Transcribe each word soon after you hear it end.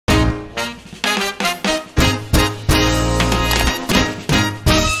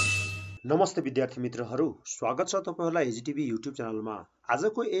नमस्ते विद्यार्थी मित्रहरू, स्वागत छ तपाईहरुलाई एजीटीभी युट्युब च्यानलमा।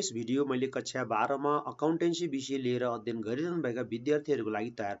 आजको यस भिडियो मैले कक्षा 12 मा अकाउन्टेन्सी विषय लिएर अध्ययन गरिरहनु भएका विद्यार्थीहरुको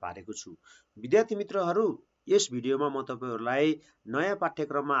लागि तयार पारेको छु। विद्यार्थी मित्रहरू, यस भिडियोमा म तपाईहरुलाई नयाँ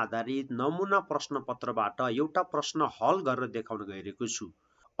पाठ्यक्रममा आधारित नमुना प्रश्न पत्रबाट एउटा प्रश्न हल गरेर देखाउन गइरहेको छु।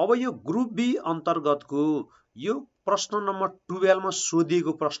 अब यो ग्रुप बी अन्तर्गतको यो प्रश्न नम्बर 12 मा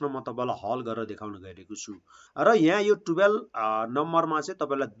सोधिएको प्रश्न म तपाईलाई हल गरेर देखाउन गइरहेको छु। र यहाँ यो 12 नम्बरमा चाहिँ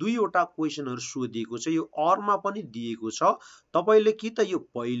तपाईलाई दुईवटा क्वेशनहरु सोधिएको छ। यो अरमा पनि दिएको छ। तपाईले कि त यो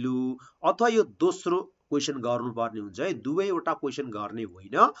पहिलो अथवा यो दोस्रो क्वेशन गर्नुपर्ने हुन्छ है। दुवैवटा क्वेशन गर्ने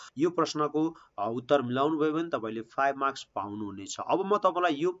होइन। यो प्रश्नको उत्तर मिलाउनु भयो भने तपाईले 5 मार्क्स पाउनु हुनेछ। अब म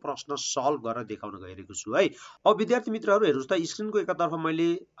तपाईलाई यो प्रश्न सल्भ गरेर देखाउन गइरहेको छु है। अब विद्यार्थी मित्रहरू हेर्नुस् त, स्क्रिनको एकातर्फ मैले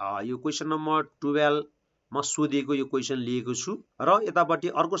यो क्वेशन नम्बर 12 मा सोधिएको यो क्वेशन लिएको छु र यतापट्टि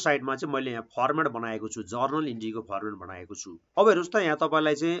अर्को साइडमा चाहिँ मैले यहाँ फर्मेट बनाएको छु, जर्नल इन्ट्रीको फर्मेट बनाएको छु। अब हेर्नुस् त, यहाँ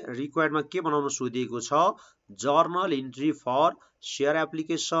तपाईलाई चाहिँ रिक्वायर्डमा के बनाउन सोधिएको छ, journal entry for share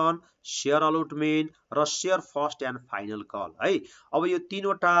application, share अलॉटमेन्ट र share first and final call है। अब यो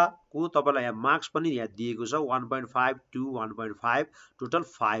तीनवटा को तपाईलाई यहाँ मार्क्स पनि यहाँ दिएको छ, 1.5 to 1.5, टोटल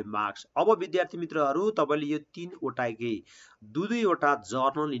 5 मार्क्स। अब विद्यार्थी मित्रहरू, तपाईले यो तीनवटाकै दुईवटा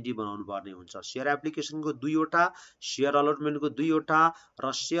जर्नल इन्ट्री बनाउनु पर्ने हुन्छ। शेयर एप्लिकेसनको दुईवटा, शेयर अलॉटमेन्टको दुईवटा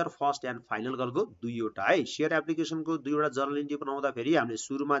र शेयर फर्स्ट एन्ड फाइनल कलको दुईवटा है। शेयर एप्लिकेसनको दुईवटा जर्नल इन्ट्री बनाउँदा फेरि हामीले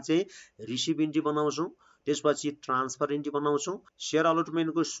सुरुमा चाहिँ रिसिभ इन्ट्री बनाउँछौं, त्यसपछि ट्रान्सफर इन्ट्री बनाउँछौं। शेयर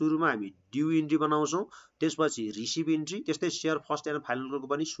अलॉटमेन्टको सुरुमा हामी ड्यू इन्ट्री बनाउँछौं, त्यसपछि रिसिभ इन्ट्री। त्यस्तै शेयर फर्स्ट एन्ड फाइनल कलको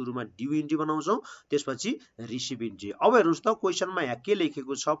पनि सुरुमा ड्यू इन्ट्री बनाउँछौं, त्यसपछि रिसिभ इन्ट्री। अब हेर्नुस् त, क्वेशनमा यहाँ के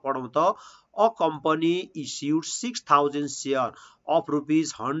लेखेको छ पढौं त। A company issued 6000 share of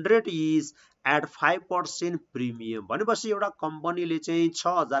 ₹100 is at 5% premium. भनेपछि एउटा कम्पनीले चाहिँ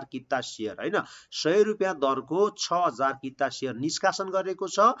 6000 किता शेयर हैन, 100 रुपैयाँ दरको 6000 किता शेयर निष्कासन गरेको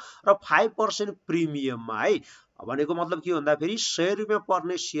छ र 5% प्रिमियममा है। भनेको मतलब के भन्दा फेरि 100 रुपैयाँ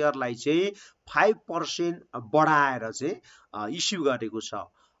पर्ने शेयरलाई चाहिँ 5% बढाएर चाहिँ इस्यु गरेको छ।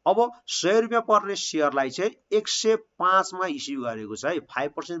 अब 100 रुपैयाँ पर्ने शेयरलाई चाहिँ 105 मा इस्यु गरेको छ है।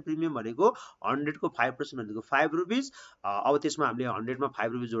 5% प्रिमियम भनेको 100 को 5% भनेको 5 रुपैयाँ। अब त्यसमा हामीले 100 मा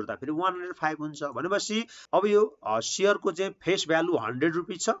 5 रुपैयाँ जोड्दा फेरि 105 हुन्छ। भनेपछि अब यो शेयरको चाहिँ फेस भ्यालु 100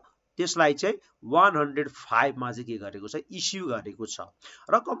 रुपैयाँ छ, त्यसलाई चाहिँ 105 मा चाहिँ के गरेको छ, इस्यु गरेको छ।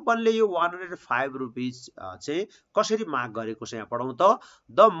 र कम्पनीले यो 105 रुपैयाँ चाहिँ कसरी माग गरेको छ यहाँ पढौं त।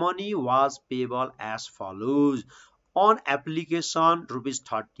 The money was payable as follows on application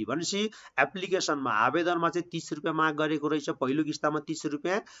 ₹30। भनेपछि एप्लिकेसनमा आवेदनमा चाहिँ 30 रुपैयाँ माग गरेको रहेछ, पहिलो किस्तामा 30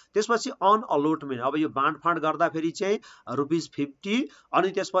 रुपैयाँ। त्यसपछि अन अलॉटमेन्ट, अब यो बाँडफाँड गर्दा फेरि चाहिँ ₹50,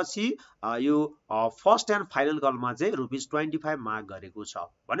 अनि त्यसपछि यो फर्स्ट एन्ड फाइनल कलमा चाहिँ ₹25 माग गरेको छ।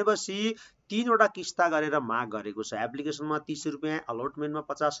 भनेपछि तीनवटा किस्ता गरेर माग गरेको छ। एप्लिकेसनमा 30 रुपैयाँ, अलॉटमेन्टमा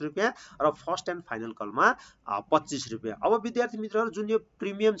 50 रुपैयाँ र फर्स्ट एन्ड फाइनल कलमा 25 रुपैयाँ। अब विद्यार्थी मित्रहरू, जुन यो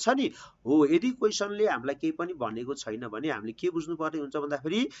प्रिमियम छ नि हो, यदि क्वेशनले हामीलाई केही पनि भनेको छैन भने हामीले के बुझ्नु पर्ने हुन्छ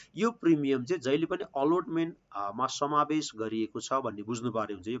भन्दाखेरि यो प्रिमियम चाहिँ जहिले पनि अलॉटमेन्ट मा समावेश गरिएको छ भन्ने बुझ्नु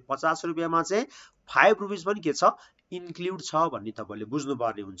पर्ने हुन्छ। यो 50 रुपैयाँ मा चाहिँ 5 रुपैयाँ पनि के छ, इन्क्लुड छ भन्ने तपाईले बुझ्नु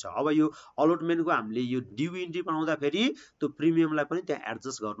पर्ने हुन्छ। अब यो अलॉटमेन्टको हामीले यो ड्यू इन्ट्री बनाउँदा फेरि त्यो प्रिमियमलाई पनि त्यहाँ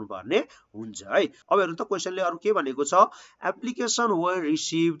एडजस्ट गर्नुपर्ने हुन्छ है। अब हेर्नु त, क्वेशनले अरु के भनेको छ, application were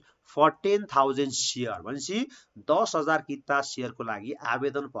received for 10,000 share. भनेपछि 10,000 किता शेयरको लागि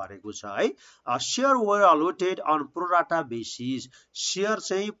आवेदन परेको छ है। Share were allotted on pro rata basis. Share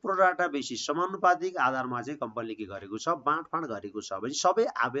चाहिँ प्रोराटा बेसिस, समानुपातिक आधारमा चाहिँ कम्पनीले के गरेको छ, बाँडफाँड गरेको छ। भने सबै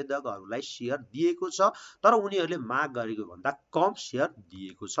आवेदकहरूलाई शेयर दिएको छ, तर उनीहरूले माग गरेको भन्दा कम शेयर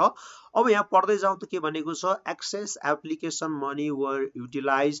दिएको छ। अब यहाँ पढ्दै जाउँ त, के भनेको छ, access application money were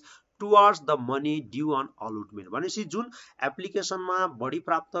utilise towards the money due on अलॉटमेन्ट। भनेपछि जुन एप्लिकेसनमा बढी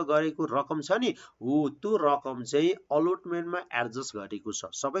प्राप्त गरेको रकम छ नि हो, त्यो रकम चाहिँ अलॉटमेन्टमा एडजस्ट गरेको छ।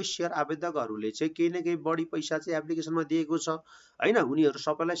 सबै शेयर आवेदकहरूले चाहिँ केही न केही बढी पैसा चाहिँ एप्लिकेसनमा दिएको छ हैन, उनीहरू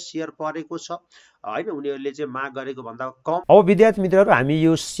सबैलाई शेयर परेको छ हैन, उनीहरूले चाहिँ माग गरेको भन्दा कम। अब विद्यार्थी मित्रहरू, हामी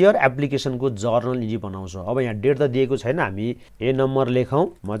यो शेयर एप्लिकेसनको जर्नल इन्ट्री बनाउँछौं। अब यहाँ डेट त दिएको छैन, हामी ए नम्बर लेखौं।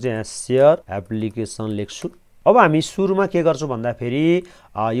 म चाहिँ यहाँ शेयर एप्लिकेसन लेख्छु। अब हामी सुरुमा के गर्छौं भन्दा फेरि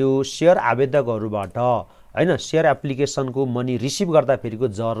यो शेयर आवेदकहरुबाट हैन शेयर एप्लिकेसनको मनी रिसिभ गर्दा फेरिको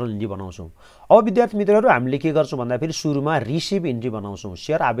जर्नल इन्ट्री बनाउँछौं। अब विद्यार्थी मित्रहरू, हामीले के गर्छौं भन्दा फेरि सुरुमा रिसिभ इन्ट्री बनाउँछौं।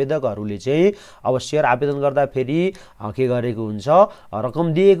 शेयर आवेदकहरुले चाहिँ अब शेयर आवेदन गर्दा फेरि के गरेको हुन्छ,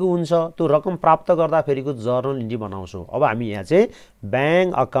 रकम दिएको हुन्छ, त्यो रकम प्राप्त गर्दा फेरिको जर्नल इन्ट्री बनाउँछौं। अब हामी यहाँ चाहिँ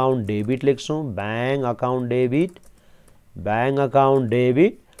बैंक अकाउन्ट डेबिट लेख्छौं, bank account debit, bank account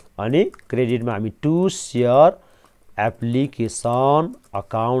debit, अनि क्रेडिटमा हामी टु शेयर एप्लिकेसन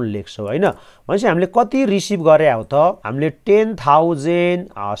अकाउन्ट लेख्छौँ हैन। भनेपछि हामीले कति रिसिभ गरे हो त हामीले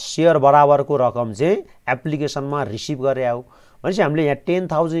 10,000 शेयर बराबरको रकम चाहिँ एप्लिकेसनमा रिसिभ गरे हो। भनेपछि हामीले यहाँ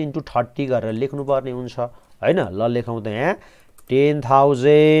 10,000 × 30 गरेर लेख्नुपर्ने हुन्छ हैन। ल लेखौँ त यहाँ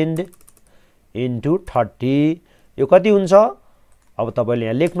 10,000 × 30 यो कति हुन्छ अब तपाईले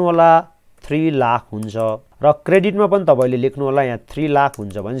यहाँ लेख्नु होला 3 लाख हुन्छ र क्रेडिटमा पनि तपाईले लेख्नु होला यहाँ 3 लाख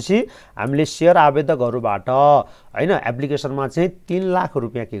हुन्छ। भनेपछि हामीले शेयर आवेदकहरुबाट हैन एप्लिकेसनमा चाहिँ 3 लाख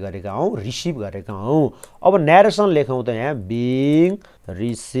रुपैयाँ के गरेका हौ रिसिभ गरेका हौ। अब नरेसन लेखौँ त यहाँ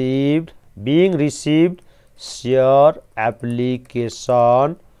being received share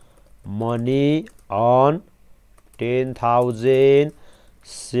application money on 10,000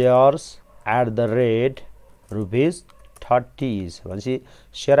 shares @ rupees 30 भनेपछि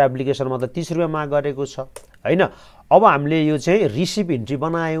शेयर एप्लिकेसनमा त 30 रुपैयाँ माग गरेको छ हैन। अब हामीले यो चाहिँ रिसिभ इन्ट्री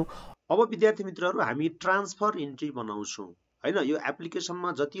बनायौं। अब विद्यार्थी मित्रहरु हामी ट्रान्सफर इन्ट्री बनाउँछौं हैन। यो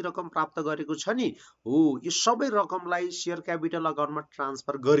एप्लिकेसनमा जति रकम प्राप्त गरेको छ नि हो यो सबै रकमलाई शेयर क्यापिटल अकाउन्टमा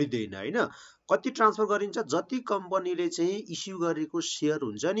ट्रान्सफर गरिदैन हैन। कति ट्रान्सफर गरिन्छ जति कम्पनीले चाहिँ इस्यु गरेको शेयर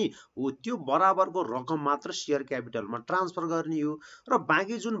हुन्छ नि हो त्यो बराबरको रकम मात्र शेयर क्यापिटलमा ट्रान्सफर गर्ने हो र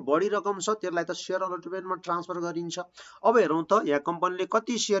बाँकी जुन बढी रकम छ त्यसलाई त शेयर अलटमेन्टमा ट्रान्सफर गरिन्छ। अब हेरौं त यहाँ कम्पनीले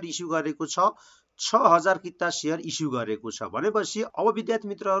कति शेयर इस्यु गरेको छ 6000 किता शेयर इस्यु गरेको छ भनेपछि अब विद्यार्थी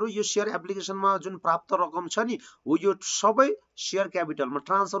मित्रहरु यो शेयर एप्लिकेसनमा जुन प्राप्त रकम छ नि हो यो सबै शेयर क्यापिटलमा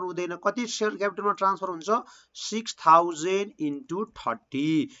ट्रान्सफर हुँदैन। कति शेयर क्यापिटलमा ट्रान्सफर हुन्छ 6000 ×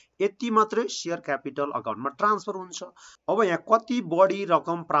 30 यति मात्रै शेयर क्यापिटल अकाउन्टमा ट्रान्सफर हुन्छ। अब यहाँ कति बढी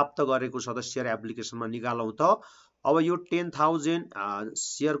रकम प्राप्त गरेको छ त शेयर एप्लिकेसनमा निकालौं त। अब यो 10,000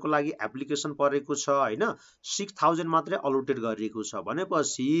 शेयर को लागि एप्लिकेसन परेको छ हैन 6000 मात्रै अलोटेड गरिएको छ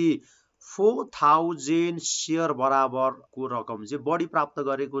भनेपछि 4000 शेयर बराबरको रकम चाहिँ बढी प्राप्त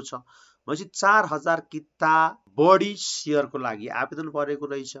गरेको छ। भनेपछि 4000 किता बढी शेयरको लागि आवेदन परेको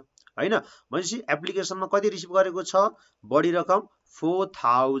रहेछ हैन। भनेपछि एप्लिकेसनमा कति रिसिभ गरेको छ बढी रकम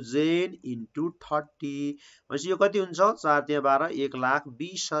 4000 × 30 भनेपछि यो कति हुन्छ 4 त्यहाँ 12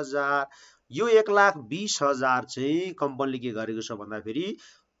 1,20,000 यो 1,20,000 चाहिँ कम्पनीले के गरेको छ भन्दा फेरि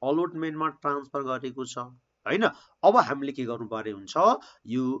अलोटमेन्टमा ट्रान्सफर गरेको छ हैन। अब हामीले के गर्नु पर्ने हुन्छ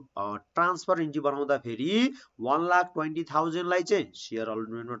यो ट्रान्सफर इन्ट्री बनाउँदा फेरि 1,20,000 लाई चाहिँ शेयर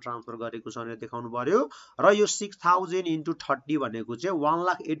अलटमेन्टमा ट्रान्सफर गरेको छ भनेर देखाउनु पर्यो र यो 6000 × 30 भनेको चाहिँ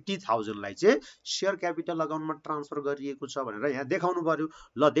 1,80,000 लाई चाहिँ शेयर क्यापिटल अकाउन्टमा ट्रान्सफर गरिएको छ भनेर यहाँ देखाउनु पर्यो।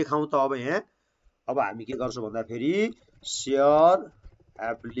 ल देखाउँ त अब यहाँ अब हामी के गर्छौं भन्दा फेरि शेयर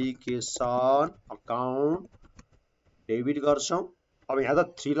एप्लिकेसन अकाउन्ट डेबिट गर्छौं। अब यहाँ त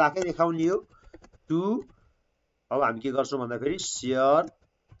 3 लाखै देखाउने हो 2 अब हामी के गर्छौं भन्दा फेरि शेयर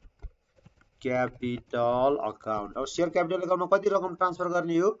क्यापिटल अकाउन्ट। अब शेयर क्यापिटल अकाउन्टमा कति रकम ट्रान्सफर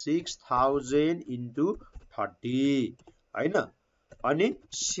गर्ने हो 6000 × 30 हैन। अनि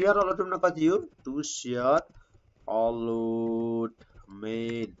शेयर अलटमेन्टमा कति हो 2 शेयर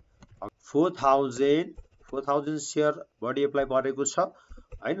अलटमेन्ट 4000 शेयर बढी एप्लाई परेको छ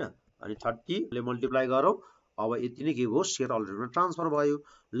हैन। अनि 30 ले मल्टिप्लाई गरौँ अब यति नै के हो शेयर अलटमेन्टमा ट्रान्सफर भयो।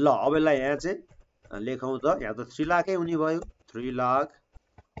 ल अब यसलाई यहाँ चाहिँ लेखौं त यहाँ त 3 लाखै हुने भयो 3 लाख।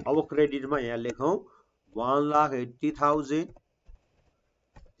 अब क्रेडिटमा यहाँ लेखौं 1,80,000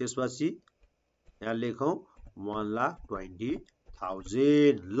 त्यसपछि यहाँ लेखौं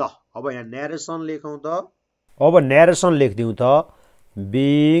 1,20,000। ल अब यहाँ नरेसन लेखौं त अब नरेसन लेख्दिउँ त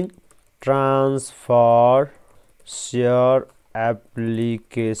being transfer share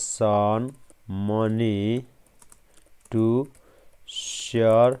application money to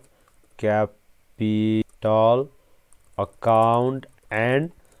share capital account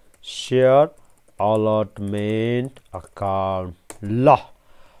and share allotment account। ल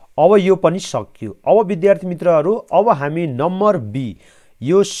अब यो पनि सक्यो। अब विद्यार्थी मित्रहरु अब हामी नम्बर बी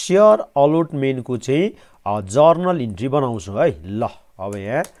यो शेयर अलटमेन्टको चाहिँ जर्नल इन्ट्री बनाउँछौं है। ल अब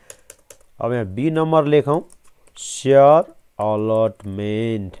यहाँ बी नम्बर लेखौं शेयर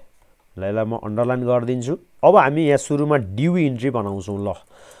अलटमेन्ट ल यसलाई म अन्डरलाइन गर्दिन्छु। अब हामी यहाँ सुरुमा ड्यू इन्ट्री बनाउँछौं। ल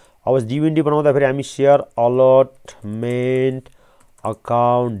अब ड्यू इन्ट्री बनाउँदा फेरि हामी शेयर अलटमेन्ट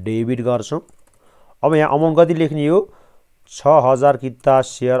अकाउन्ट डेबिट गर्छौं। अब यहाँ अमाउन्ट कति लेख्ने हो 6000 किता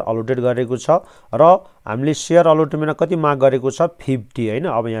शेयर अलटेड गरेको छ र हामीले शेयर अलटमेन्टमा कति माग गरेको छ 50 हैन।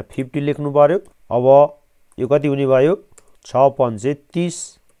 अब यहाँ 50 लेख्नु पर्यो। अब यो कति हुने भयो 6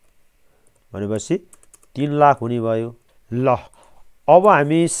 30 भनेपछि 3 लाख हुने भयो। ल अब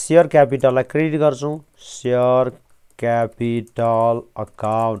हामी शेयर क्यापिटललाई क्रेडिट गर्छौं शेयर क्यापिटल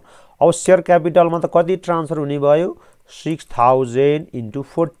अकाउन्ट। अब शेयर क्यापिटलमा त कति ट्रान्सफर हुने भयो 6000 ×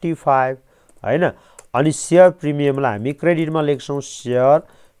 45 हैन। अनि शेयर प्रिमियमलाई हामी क्रेडिटमा लेख्छौं शेयर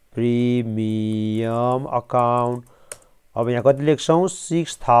प्रिमियम अकाउन्ट। अब यहाँ कति लेख्छौँ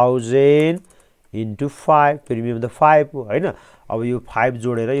 6000 इन्टु 5 प्रिमियम त 5 हो हैन। अब यो 5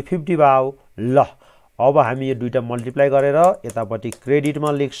 जोडेर यो 50 भयो। ल अब हामी यो दुईटा मल्टिप्लाई गरेर यतापट्टि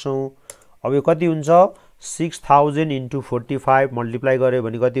क्रेडिटमा लेख्छौँ। अब यो कति हुन्छ 6000 इन्टु 45 मल्टिप्लाई गर्यो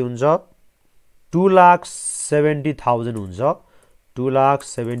भने कति हुन्छ 2,70,000 हुन्छ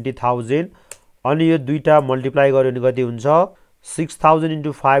 2,70,000। अनि यो दुईटा मल्टिप्लाई गर्यो भने कति हुन्छ 6000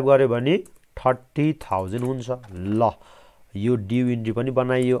 इन्टु 5 गर्यो भने 30,000 हुन्छ। ल यो ड्यू इन्ट्री पनि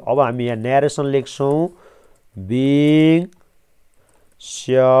बनाइयो। अब हामी यहाँ न्यारेसन लेख्छौँ being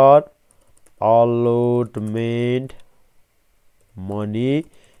share allotment money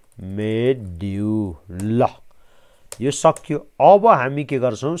made due. ल यो सक्यो। अब हामी के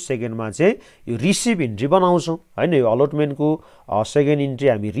गर्छौँ सेकेन्डमा चाहिँ यो रिसिभ इन्ट्री बनाउँछौँ हैन। यो अलटमेन्टको सेकेन्ड इन्ट्री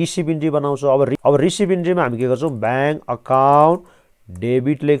हामी रिसिभ इन्ट्री बनाउँछौँ। अब रिसिभ इन्ट्रीमा हामी के गर्छौँ ब्याङ्क अकाउन्ट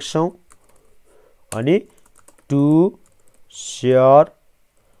डेबिट लेख्छौँ अनि टु सेयर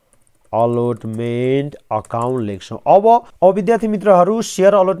अलटमेन्ट अकाउन्ट लेख्छौँ। अब विद्यार्थी मित्रहरू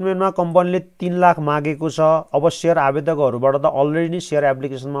सेयर अलटमेन्टमा कम्पनीले 3 लाख मागेको छ। अब सेयर आवेदकहरूबाट त अलरेडी नै सेयर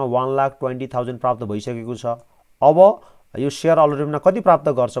एप्लिकेसनमा 1,20,000 प्राप्त भइसकेको छ। अब यो सेयर अलटमेन्टमा कति प्राप्त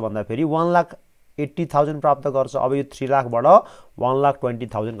गर्छ भन्दाखेरि 1,80,000 प्राप्त गर्छ। अब यो 3 लाखबाट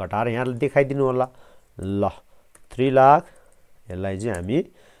 1,20,000 घटाएर यहाँ देखाइदिनु होला। ल 3 लाख यसलाई चाहिँ हामी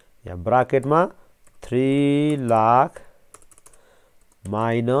यहाँ ब्राकेटमा 3 लाख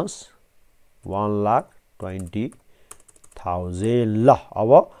माइनस 1,20,000। ल अब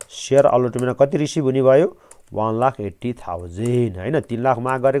सेयर अलटमेन्टमा कति रिसिभ हुने भयो 1,80,000 हैन। 3 लाख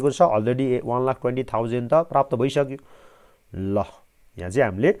माग गरेको छ अलरेडी 1,20,000 त प्राप्त भइसक्यो। ल यहाँ चाहिँ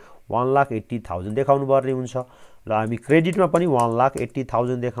हामीले 1,80,000 देखाउनु पर्ने हुन्छ। ल हामी क्रेडिटमा पनि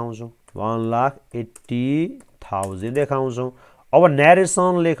 1,80,000 देखाउँछौँ 1,80,000 देखाउँछौँ। अब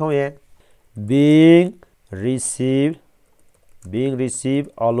न्यारेसन लेखौँ यहाँ being receive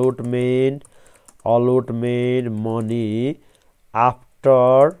allotment money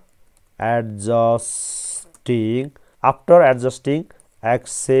after adjusting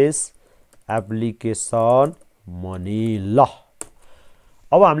access application money. ल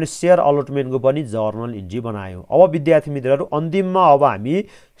अब हामीले सेयर अलटमेन्टको पनि जर्नल इन्ट्री बनायौँ। अब विद्यार्थी मित्रहरू अन्तिममा अब हामी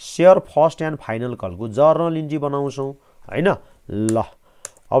सेयर फर्स्ट एन्ड फाइनल कलको जर्नल इन्ट्री बनाउँछौँ हैन। ल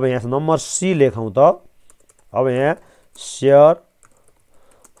अब यहाँ नम्बर सी लेखौँ त। अब यहाँ share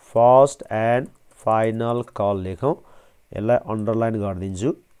first and final call लेखौँ। यसलाई अन्डरलाइन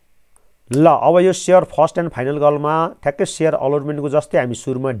गरिदिन्छु। ल अब यो सेयर फर्स्ट एन्ड फाइनल कलमा ठ्याक्कै सेयर अलटमेन्टको जस्तै हामी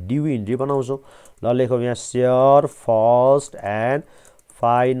सुरुमा ड्यू इन्ट्री बनाउँछौँ। ल लेखौँ यहाँ share first and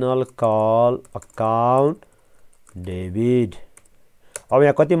final call account debit. अब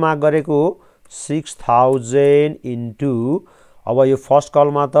यहाँ कति माग गरेको 6,000 इन्टु अब यो फर्स्ट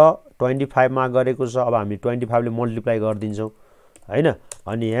कलमा त 25 माग गरेको छ। अब हामी 25 ले मल्टिप्लाई गरिदिन्छौँ हैन।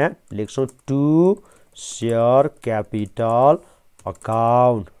 अनि यहाँ लेख्छौँ टु सेयर क्यापिटल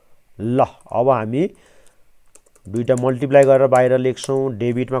अकाउन्ट। ल अब हामी दुईटा मल्टिप्लाई गरेर बाहिर लेख्छौँ।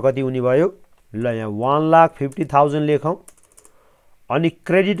 डेबिटमा कति हुने भयो ल यहाँ 1,50,000 लेखौँ अनि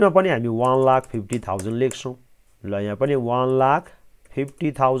क्रेडिटमा पनि हामी 1,50,000 लेख्छौँ। ल यहाँ पनि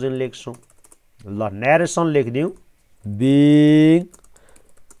 1,50,000 लेख्छौँ। ल narration लेखिदिउँ being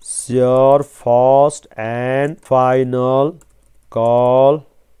share first and final call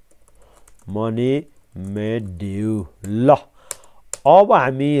money made due. ल अब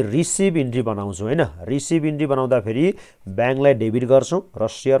हामी रिसिभ इन्ट्री बनाउँछौँ हैन। रिसिभ इन्ट्री बनाउँदाखेरि ब्याङ्कलाई डेबिट गर्छौँ र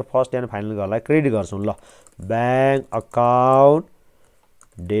share first and final कललाई credit गर्छौँ। ल ब्याङ्क अकाउन्ट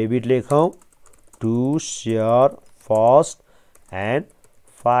डेबिट लेखौँ to share first and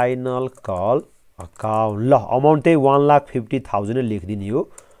final call account. ल अमाउन्ट त्यही 1,50,000 लेखिदिने हो।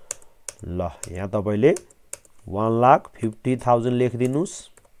 ल यहाँ तपाईँले 1,50,000 लेखिदिनुहोस्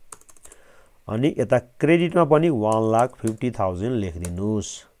अनि यता क्रेडिटमा पनि 1,50,000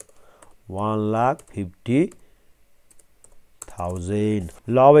 लेखिदिनुहोस् 1,50,000।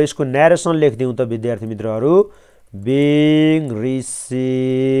 ल अब यसको न्यारेसन लेखिदिउँ त विद्यार्थी मित्रहरू being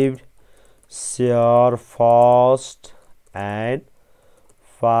received share first and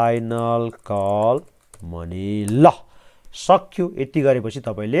final call money. ल सक्यो। यति गरेपछि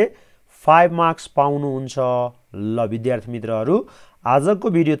तपाईँले 5 मार्क्स पाउनुहुन्छ। ल विद्यार्थी मित्रहरू आजको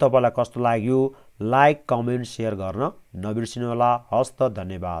भिडियो तपाईँलाई कस्तो लाग्यो लाइक कमेन्ट सेयर गर्न नबिर्सिनु होला। हस्त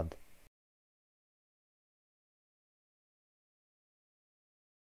धन्यवाद।